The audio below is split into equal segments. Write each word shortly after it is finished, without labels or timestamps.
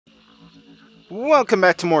Welcome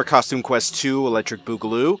back to more Costume Quest 2 Electric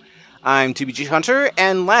Boogaloo. I'm TBGhunter,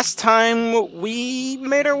 and last time we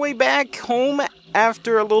made our way back home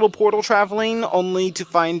after a little portal traveling, only to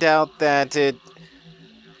find out that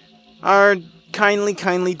our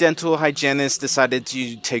kindly dental hygienist decided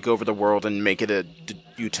to take over the world and make it a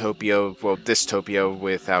utopia, well, dystopia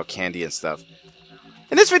without candy and stuff.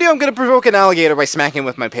 In this video, I'm going to provoke an alligator by smacking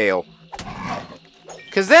with my pail.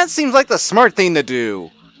 Because that seems like the smart thing to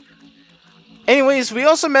do. Anyways, we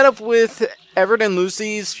also met up with Everett and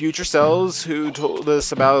Lucy's future selves, who told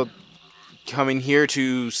us about coming here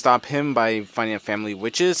to stop him by finding a family of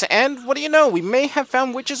witches. And what do you know, we may have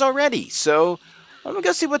found witches already. So, let me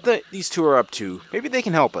go see what these two are up to. Maybe they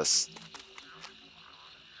can help us.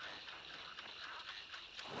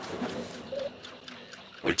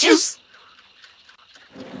 Witches?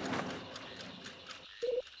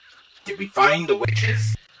 Did we find the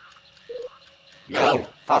witches? No,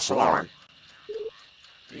 false alarm.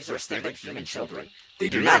 These are standard human children. They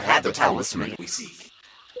do not have the talisman we seek.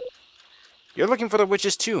 You're looking for the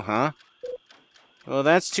witches too, huh? Well,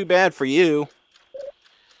 that's too bad for you.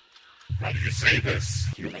 Why do you say this,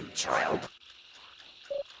 human child?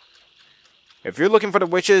 If you're looking for the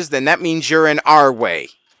witches, then that means you're in our way.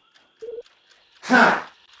 Ha!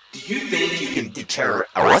 Do you think you can deter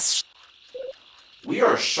us? We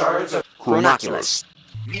are shards of Chronoculus.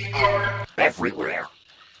 We are everywhere.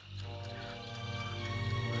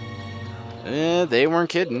 They weren't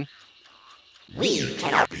kidding. We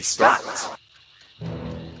cannot be stopped.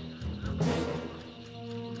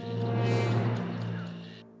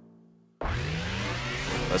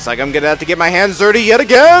 Looks like I'm gonna have to get my hands dirty yet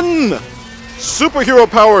again! Superhero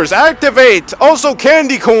powers activate! Also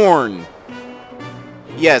candy corn!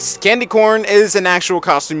 Yes, candy corn is an actual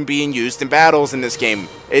costume being used in battles in this game.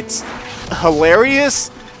 It's hilarious,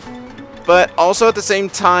 but also at the same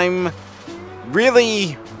time,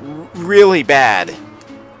 really bad.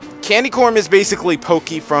 Candy corn is basically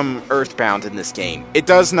Pokey from Earthbound in this game. It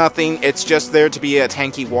does nothing, it's just there to be a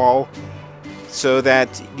tanky wall so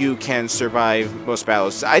that you can survive most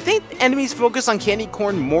battles. I think enemies focus on candy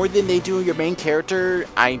corn more than they do your main character.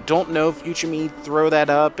 I don't know, future me, throw that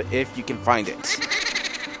up if you can find it.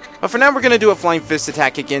 But for now, we're going to do a Flying Fist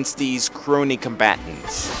attack against these crony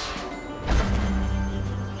combatants.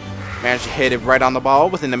 Managed to hit it right on the ball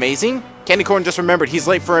with an amazing. Candy corn just remembered he's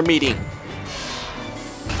late for a meeting.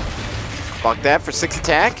 Block that for 6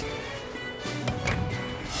 attack.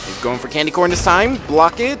 He's going for candy corn this time.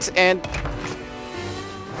 Block it and...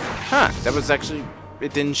 Huh, that was actually...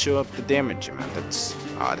 It didn't show up the damage amount. That's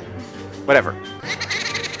odd. Whatever.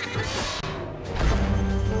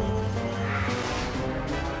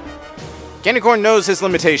 Candy corn knows his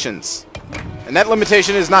limitations. And that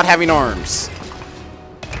limitation is not having arms.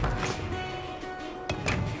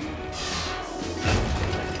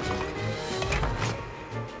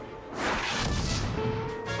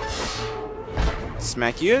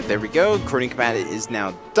 Smack you. There we go. Crony combat is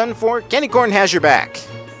now done for. Candy corn has your back.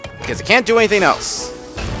 Because it can't do anything else.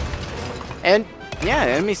 And, yeah,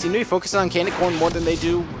 enemies seem to be focusing on candy corn more than they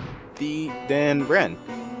do than Ren.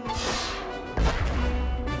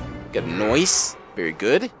 Got a noise. Very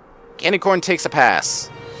good. Candy corn takes a pass.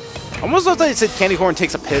 Almost looked like it said candy corn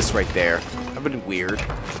takes a piss right there. That would have been weird.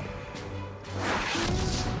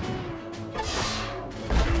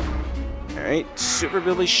 Alright, Super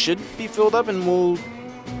Billy should be filled up and we'll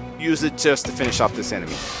use it just to finish off this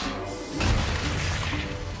enemy.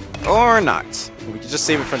 Or not. We can just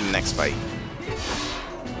save it for the next fight.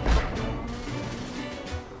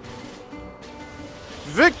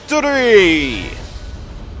 Victory!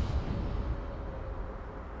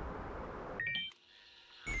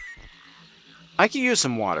 I could use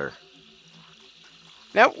some water.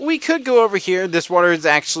 Now, we could go over here. This water is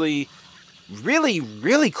actually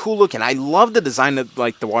really cool looking. I love the design of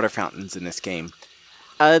like the water fountains in this game.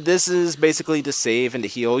 This is basically to save and to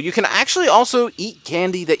heal. You can actually also eat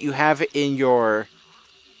candy that you have in your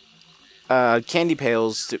candy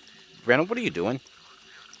pails. Randall, what are you doing?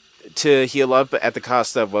 To heal up at the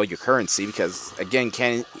cost of, well, your currency, because again,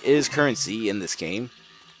 candy is currency in this game.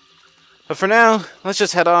 But for now, let's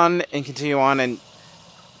just head on and continue on and...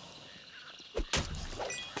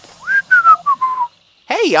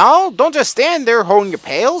 Hey, y'all! Don't just stand there holding your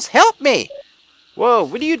pails! Help me! Whoa,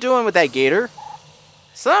 what are you doing with that gator?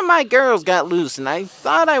 Some of my girls got loose, and I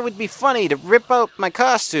thought I would be funny to rip out my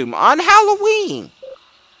costume on Halloween!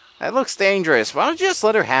 That looks dangerous. Why don't you just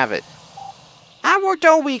let her have it? I worked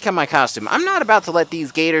all week on my costume. I'm not about to let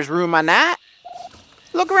these gators ruin my night.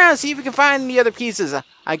 Look around and see if you can find the other pieces.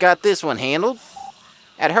 I got this one handled.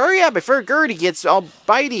 And hurry up before Gertie gets all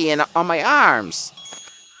bitey and on my arms.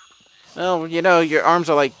 Well, you know, your arms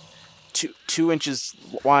are like two inches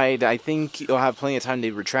wide. I think you'll have plenty of time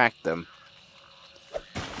to retract them.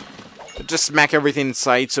 But just smack everything in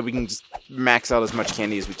sight so we can just max out as much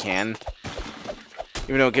candy as we can.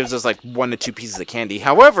 Even though it gives us like 1 to 2 pieces of candy.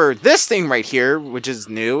 However, this thing right here, which is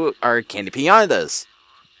new, are candy piñatas.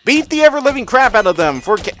 Beat the ever-living crap out of them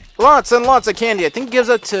for lots and lots of candy. I think it gives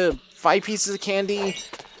up to 5 pieces of candy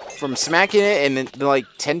from smacking it, and then like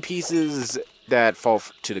 10 pieces that fall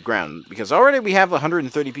to the ground. Because already we have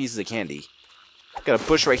 130 pieces of candy. Got a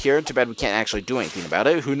bush right here. Too bad we can't actually do anything about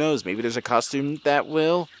it. Who knows? Maybe there's a costume that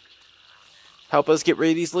will help us get rid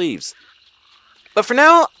of these leaves. But for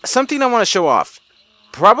now, something I want to show off.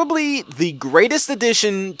 Probably the greatest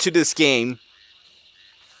addition to this game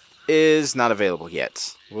is not available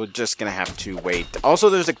yet. We're just gonna have to wait. Also,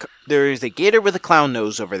 there is a gator with a clown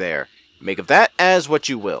nose over there. Make of that as what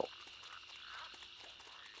you will.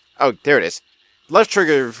 Oh, there it is. Left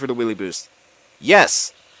trigger for the wheelie boost.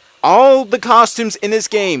 Yes, all the costumes in this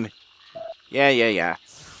game, yeah,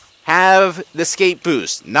 have the skate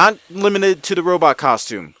boost. Not limited to the robot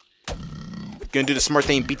costume. Gonna do the smart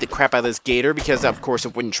thing and beat the crap out of this gator because, of course,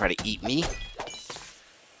 it wouldn't try to eat me.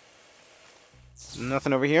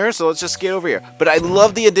 Nothing over here, so let's just skate over here. But I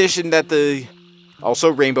love the addition that also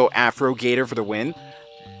Rainbow Afro Gator for the win.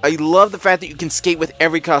 I love the fact that you can skate with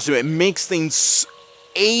every costume. It makes things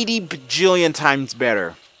 80 bajillion times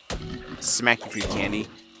better. Smack you for your candy.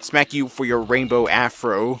 Smack you for your Rainbow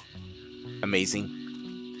Afro. Amazing.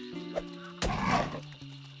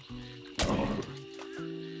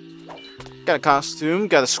 Got a costume,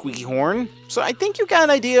 got a squeaky horn. So I think you got an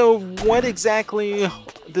idea of what exactly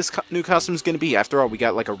this new costume is going to be. After all, we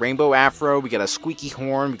got like a rainbow afro, we got a squeaky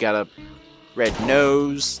horn, we got a red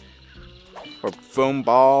nose, or foam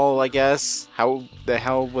ball, I guess. How the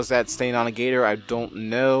hell was that staying on a gator? I don't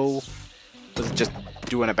know. Was it just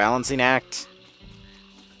doing a balancing act?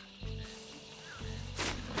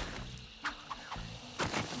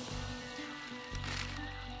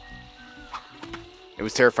 It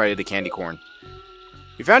was terrified of the candy corn.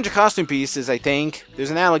 You found your costume pieces, I think. There's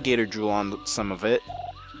an alligator drool on some of it.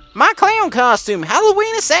 My clown costume!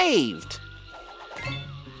 Halloween is saved!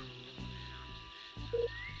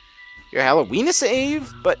 Your Halloween is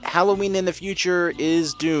saved, but Halloween in the future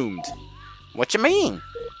is doomed. What you mean?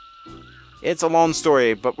 It's a long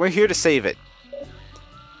story, but we're here to save it.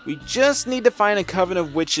 We just need to find a coven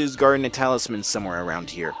of witches guarding a talisman somewhere around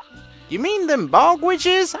here. You mean them bog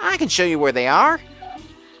witches? I can show you where they are.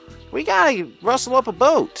 We gotta rustle up a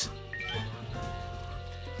boat.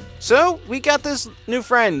 So, we got this new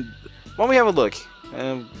friend. Why don't we have a look?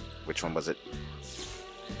 Which one was it?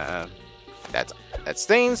 That's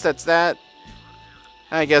things, that's that.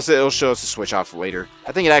 I guess it'll show us to switch off later.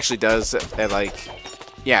 I think it actually does at like,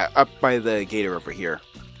 yeah, up by the gator over here.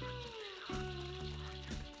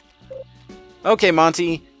 Okay,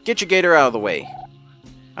 Monty, get your gator out of the way.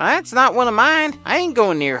 That's not one of mine. I ain't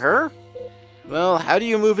going near her. Well, how do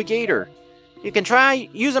you move a gator? You can try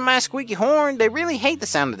using my squeaky horn. They really hate the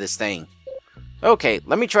sound of this thing. Okay,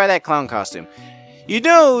 let me try that clown costume. You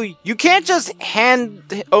know, you can't just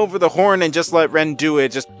hand over the horn and just let Ren do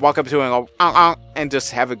it. Just walk up to him and go, and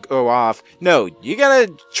just have it go off. No, you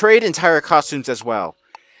gotta trade entire costumes as well.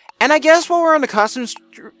 And I guess while we're on the costume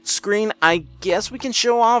screen, I guess we can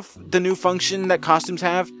show off the new function that costumes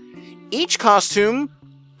have. Each costume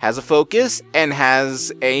has a focus and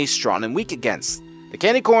has a strong and weak against. The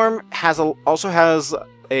candy corn also has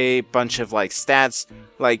a bunch of like stats.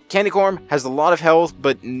 Like candy corn has a lot of health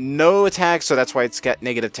but no attack, so that's why it's got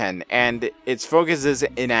 -10, and its focus is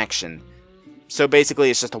inaction. So basically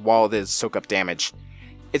it's just a wall that soak up damage.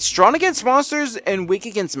 It's strong against monsters and weak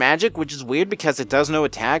against magic, which is weird because it does no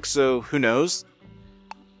attack, so who knows?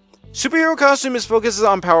 Superhero costume is focused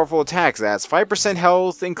on powerful attacks. That's 5%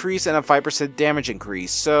 health increase and a 5% damage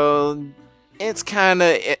increase. So it's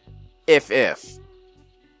kinda if.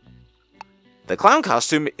 The clown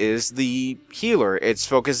costume is the healer. Its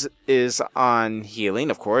focus is on healing,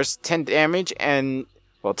 of course. 10 damage and,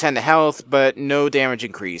 well, 10 to health, but no damage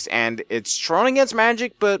increase. And it's strong against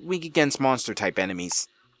magic, but weak against monster type enemies.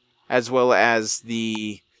 As well as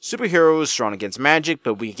the superhero is strong against magic,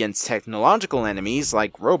 but weak against technological enemies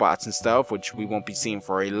like robots and stuff, which we won't be seeing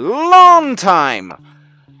for a long time.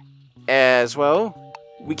 As well,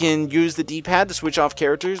 we can use the D-pad to switch off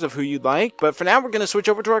characters of who you'd like, but for now we're going to switch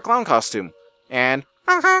over to our clown costume. And,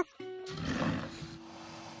 aha!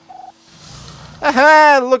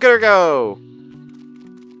 Look at her go!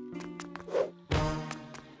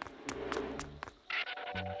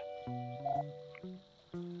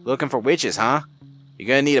 Looking for witches, huh? You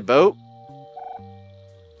gonna need a boat?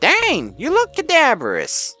 Dang, you look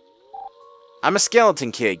cadaverous. I'm a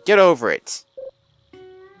skeleton kid. Get over it.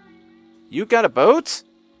 You got a boat?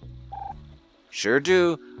 Sure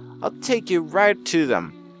do. I'll take you right to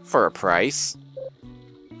them. For a price.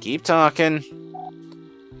 Keep talking.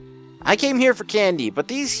 I came here for candy, but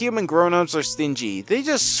these human grown-ups are stingy. They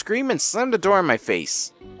just scream and slam the door in my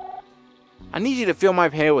face. I need you to fill my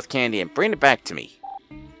pail with candy and bring it back to me.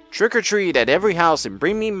 Trick or treat at every house and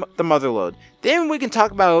bring me the motherlode. Then we can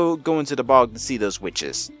talk about going to the bog to see those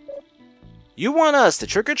witches. You want us to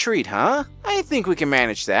trick or treat, huh? I think we can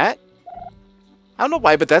manage that. I don't know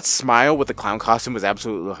why, but that smile with the clown costume was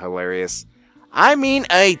absolutely hilarious. I mean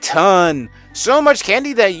a ton! So much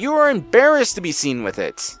candy that you are embarrassed to be seen with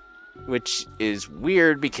it. Which is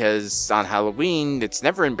weird because on Halloween, it's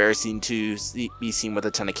never embarrassing to be seen with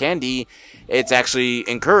a ton of candy. It's actually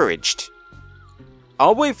encouraged.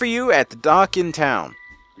 I'll wait for you at the dock in town.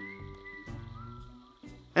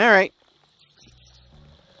 Alright.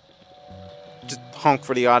 Just honk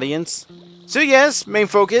for the audience. So yes, main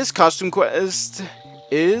focus, Costume Quest,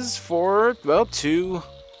 is for, well, to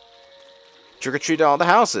trick-or-treat at all the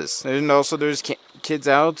houses. And also there's kids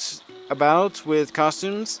out about with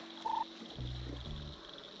costumes.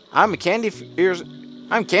 I'm Candy's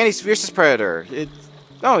fiercest predator.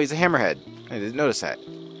 Oh, he's a hammerhead. I didn't notice that.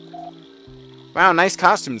 Wow, nice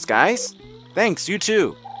costumes, guys. Thanks, you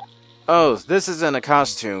too. Oh, this isn't a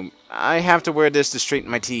costume. I have to wear this to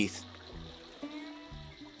straighten my teeth.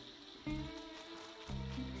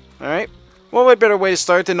 Alright. Well, what better way to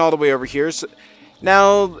start than all the way over here. So,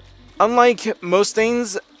 now, unlike most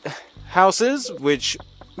things, houses, which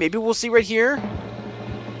maybe we'll see right here.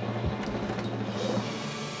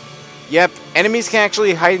 Yep, enemies can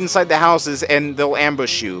actually hide inside the houses and they'll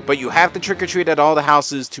ambush you, but you have to trick-or-treat at all the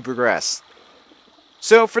houses to progress.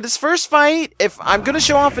 So for this first fight, if I'm going to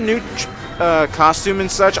show off a new costume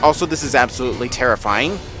and such, also this is absolutely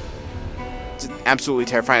terrifying. It's absolutely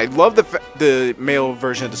terrifying. I love the male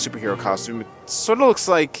version of the superhero costume. It sort of looks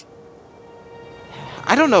like,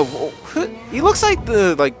 I don't know, he looks like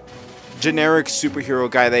the generic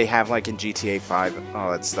superhero guy they have like in GTA 5 and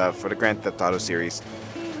all that stuff for the Grand Theft Auto series.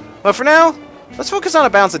 But for now, let's focus on a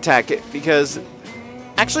bounce attack, because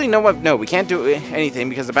actually, no, we can't do anything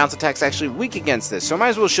because the bounce attack's actually weak against this, so I might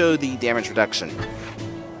as well show the damage reduction.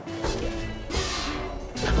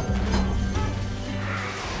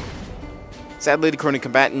 Sadly, the Chronic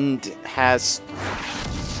Combatant has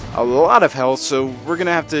a lot of health, so we're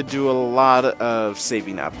gonna have to do a lot of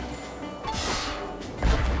saving up.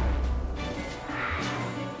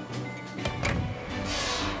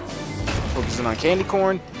 Focusing on Candy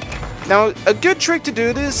Corn. Now, a good trick to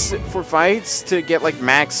do this for fights, to get like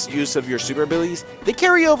max use of your super abilities, they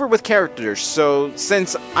carry over with characters. So,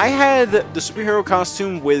 since I had the superhero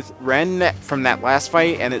costume with Ren from that last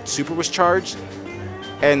fight and its super was charged,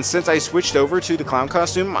 and since I switched over to the clown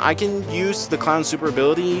costume, I can use the clown super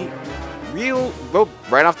ability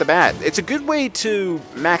right off the bat. It's a good way to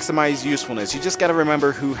maximize usefulness. You just gotta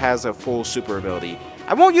remember who has a full super ability.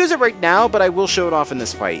 I won't use it right now, but I will show it off in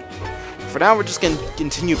this fight. For now, we're just going to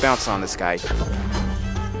continue bouncing on this guy.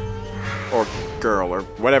 Or girl, or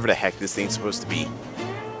whatever the heck this thing's supposed to be.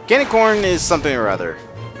 Candy Corn is something or other.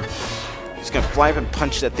 Just going to fly up and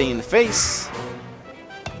punch that thing in the face.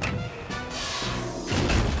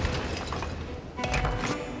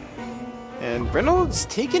 And Reynolds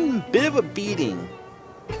taking a bit of a beating.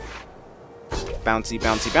 Bouncy,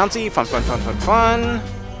 bouncy, bouncy. Fun, fun, fun, fun, fun.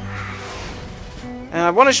 And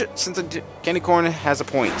I want to since Candy Corn has a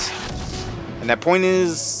point. And that point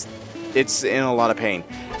is, it's in a lot of pain.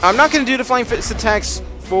 I'm not going to do the Flying Fist attacks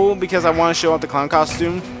full because I want to show off the clown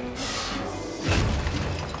costume.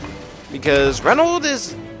 Because Reynolds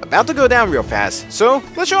is about to go down real fast. So,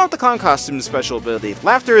 let's show off the clown costume's special ability.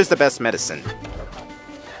 Laughter is the best medicine.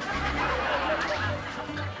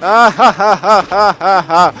 Ah ha ha ha ha ha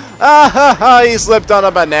ha! Ah ha ha! He slipped on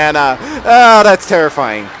a banana! Ah, that's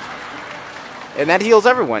terrifying. And that heals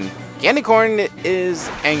everyone. Candy Corn is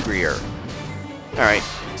angrier. Alright,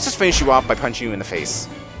 let's just finish you off by punching you in the face.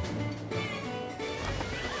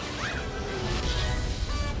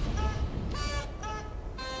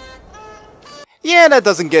 Yeah, that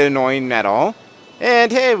doesn't get annoying at all.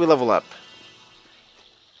 And hey, we level up.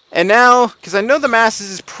 And now, because I know the masses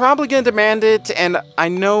is probably going to demand it, and I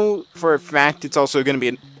know for a fact it's also going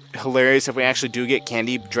to be hilarious if we actually do get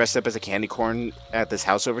Candy dressed up as a candy corn at this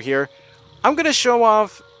house over here, I'm going to show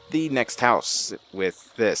off the next house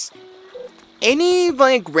with this. Any,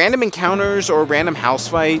 random encounters or random house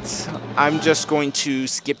fights, I'm just going to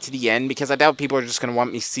skip to the end, because I doubt people are just going to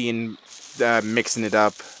want me seeing, mixing it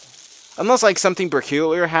up. Unless, something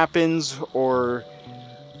peculiar happens, or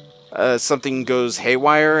something goes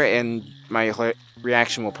haywire, and my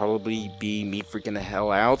reaction will probably be me freaking the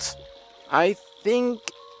hell out. I think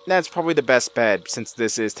that's probably the best bet, since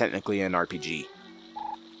this is technically an RPG.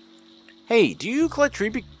 Hey, do you collect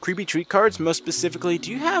creepy treat cards? Most specifically, do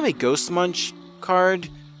you have a Ghost Munch card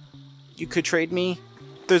you could trade me?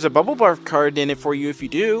 There's a Bubble Barf card in it for you if you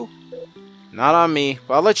do. Not on me.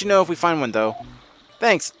 Well, I'll let you know if we find one, though.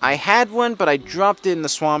 Thanks. I had one, but I dropped it in the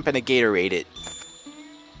swamp and a gator ate it.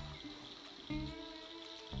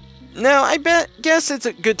 Now, guess it's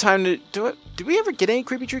a good time to do it. Did we ever get any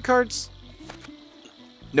creepy treat cards?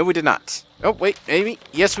 No, we did not. Oh, wait, maybe.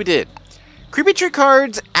 Yes, we did. Creepy treat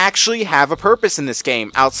cards actually have a purpose in this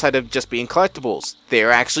game, outside of just being collectibles. They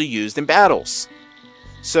are actually used in battles.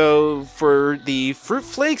 So, for the Fruit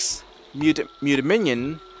Flakes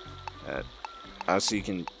Mutamin, so you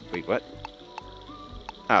can... Wait, what?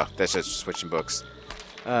 Oh, that's just switching books.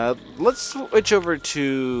 Let's switch over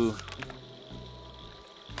to...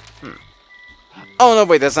 Oh, no,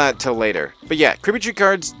 wait, that's not till later. But yeah, creepy treat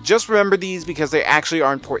cards, just remember these because they actually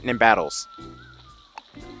are important in battles.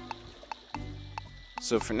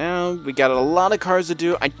 So for now, we got a lot of cards to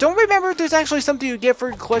do. I don't remember if there's actually something you get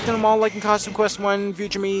for collecting them all, like in Costume Quest 1.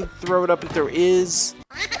 Future me, throw it up if there is.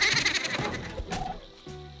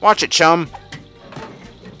 Watch it, chum.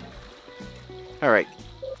 Alright.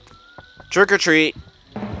 Trick or treat.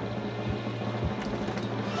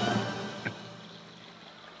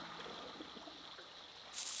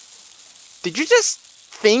 Did you just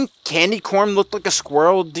think candy corn looked like a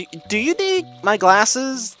squirrel? Do you need my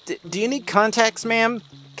glasses? Do you need contacts, ma'am?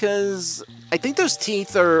 Because I think those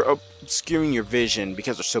teeth are obscuring your vision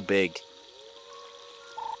because they're so big.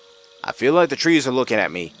 I feel like the trees are looking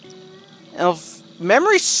at me. Now, if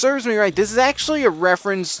memory serves me right, this is actually a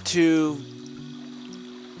reference to...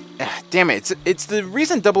 damn it, it's the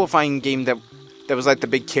recent Double Fine game that was like the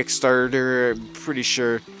big Kickstarter, I'm pretty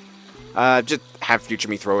sure. Just have Future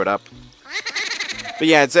Me throw it up. But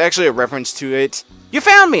yeah, it's actually a reference to it. You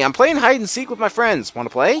found me! I'm playing hide and seek with my friends. Want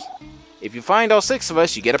to play? If you find all 6 of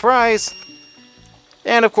us, you get a prize.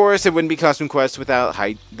 And of course, it wouldn't be Costume Quest without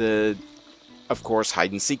hide and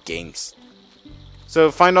seek games. So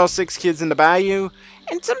find all 6 kids in the bayou.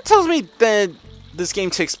 And something tells me that this game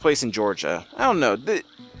takes place in Georgia. I don't know.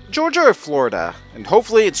 Georgia or Florida. And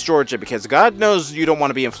hopefully it's Georgia, because God knows you don't want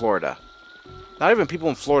to be in Florida. Not even people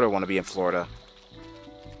in Florida want to be in Florida.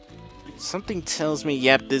 Something tells me,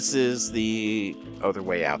 yep, this is the other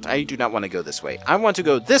way out. I do not want to go this way. I want to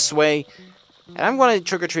go this way, and I'm going to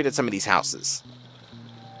trick-or-treat at some of these houses.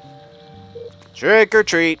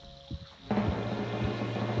 Trick-or-treat.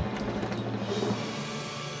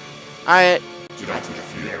 Do not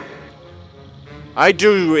interfere. I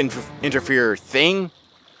do interfere, thing.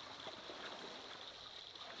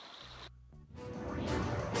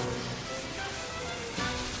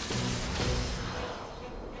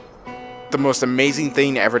 The most amazing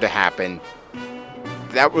thing ever to happen.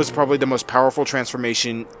 That was probably the most powerful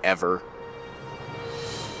transformation ever.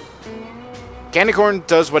 Candy corn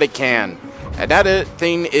does what it can. And that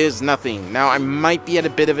thing is nothing. Now I might be at a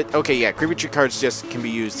bit of it. Okay, yeah, creepy treat cards just can be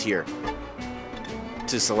used here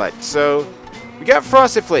to select. So we got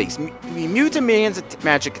Frosted Flakes. We mute a man's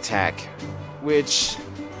magic attack, which,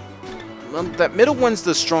 well, that middle one's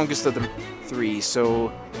the strongest of the 3.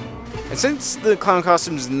 So. And since the clown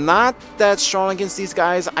costume is not that strong against these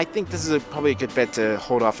guys, I think this is probably a good bet to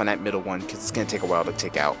hold off on that middle one, because it's going to take a while to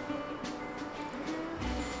take out.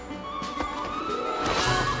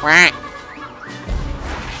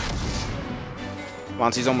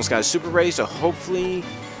 Monty's almost got a super ray, so hopefully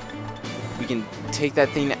we can take that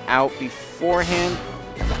thing out beforehand.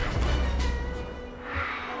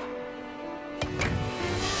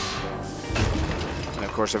 And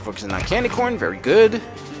of course, we're focusing on candy corn. Very good.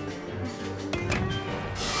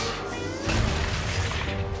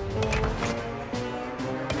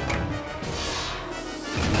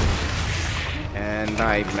 And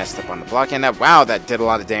I messed up on the block end. Wow, that did a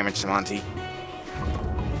lot of damage to Monty.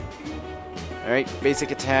 Alright,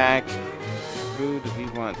 basic attack. Who do we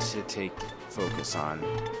want to take focus on?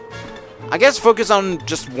 I guess focus on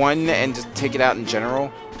just one and just take it out in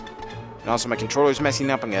general. And also my controller's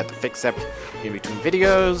messing up. I'm going to have to fix that in between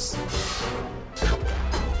videos.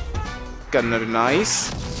 Got another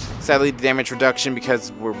nice. Sadly, the damage reduction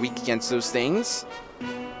because we're weak against those things.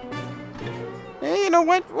 You know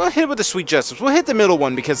what? We'll hit it with the Sweet Justice. We'll hit the middle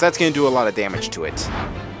one because that's going to do a lot of damage to it.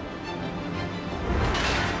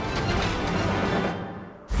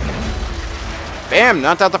 Bam!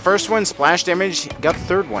 Knocked out the first one. Splash damage. Got the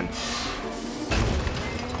third one.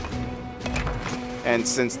 And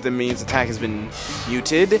since the means attack has been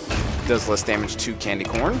muted, does less damage to Candy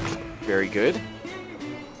Corn. Very good.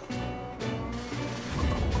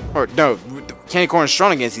 Or, no, Candy Corn is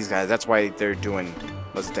strong against these guys. That's why they're doing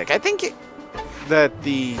Let's Attack. I think that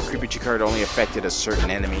the Creepy Tree card only affected a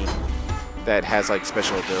certain enemy that has, like,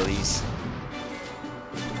 special abilities.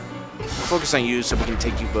 Focus on you so we can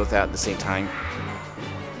take you both out at the same time.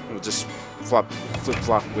 We'll just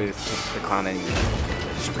flip-flop with the clown and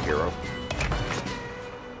superhero.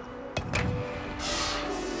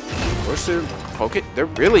 Of course, they're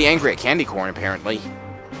really angry at Candy Corn, apparently.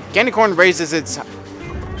 Candy Corn raises its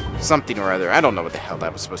something or other. I don't know what the hell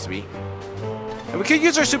that was supposed to be. And we could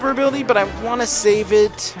use our super ability, but I want to save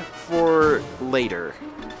it for later.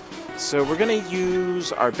 So we're going to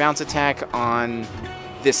use our bounce attack on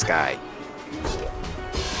this guy.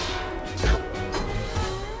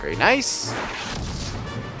 Very nice.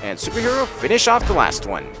 And superhero, finish off the last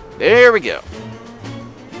one. There we go.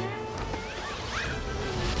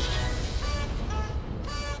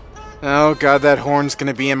 Oh god, that horn's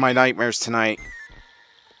gonna be in my nightmares tonight.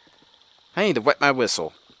 I need to wet my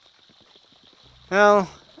whistle. Well,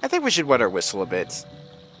 I think we should wet our whistle a bit.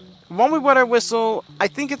 When we wet our whistle, I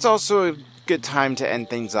think it's also a good time to end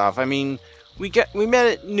things off. I mean, we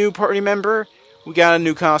met a new party member, we got a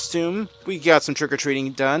new costume, we got some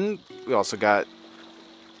trick-or-treating done, we also got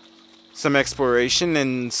some exploration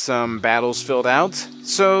and some battles filled out.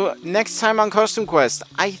 So, next time on Costume Quest,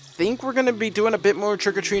 I think we're going to be doing a bit more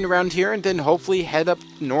trick-or-treating around here, and then hopefully head up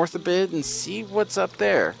north a bit and see what's up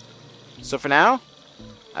there. So for now,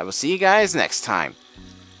 I will see you guys next time.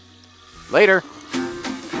 Later!